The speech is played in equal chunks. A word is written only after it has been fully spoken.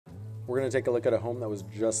We're going to take a look at a home that was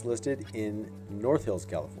just listed in North Hills,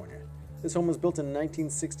 California. This home was built in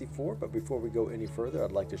 1964, but before we go any further,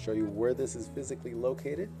 I'd like to show you where this is physically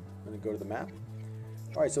located. I'm going to go to the map.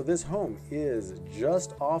 All right, so this home is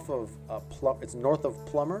just off of it's north of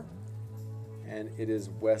Plummer, and it is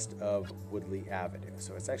west of Woodley Avenue.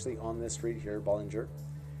 So it's actually on this street here, Bollinger.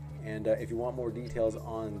 And if you want more details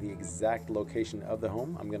on the exact location of the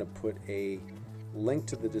home, I'm going to put a link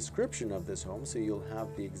to the description of this home, so you'll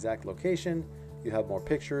have the exact location, you have more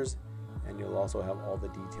pictures, and you'll also have all the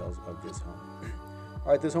details of this home.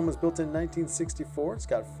 All right, this home was built in 1964. It's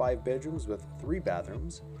got 5 bedrooms with 3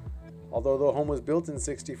 bathrooms. Although the home was built in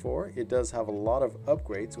 64, it does have a lot of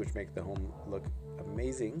upgrades which make the home look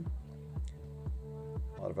amazing.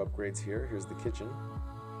 A lot of upgrades here. Here's the kitchen.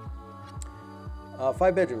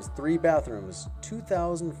 5 bedrooms, 3 bathrooms,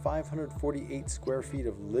 2,548 square feet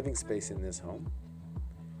of living space in this home.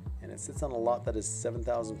 And it sits on a lot that is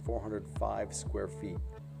 7,405 square feet.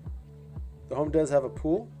 The home does have a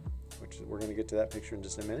pool, which we're going to get to that picture in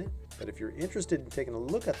just a minute. But if you're interested in taking a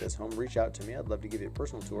look at this home, reach out to me. I'd love to give you a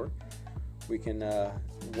personal tour. We can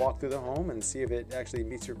walk through the home and see if it actually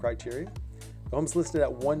meets your criteria. The home's listed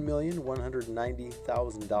at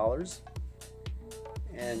 $1,190,000.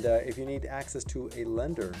 And if you need access to a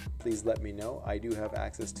lender, please let me know. I do have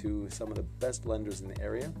access to some of the best lenders in the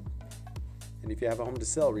area. And if you have a home to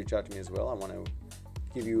sell, reach out to me as well. I want to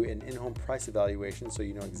give you an in-home price evaluation so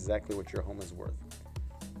you know exactly what your home is worth.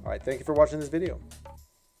 All right, thank you for watching this video.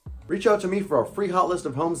 Reach out to me for a free hot list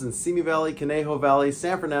of homes in Simi Valley, Conejo Valley,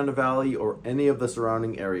 San Fernando Valley, or any of the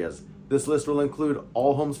surrounding areas. This list will include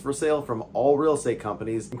all homes for sale from all real estate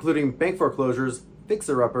companies, including bank foreclosures,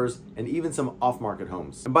 fixer-uppers, and even some off-market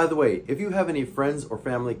homes. And by the way, if you have any friends or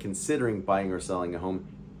family considering buying or selling a home,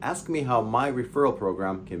 ask me how my referral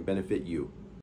program can benefit you.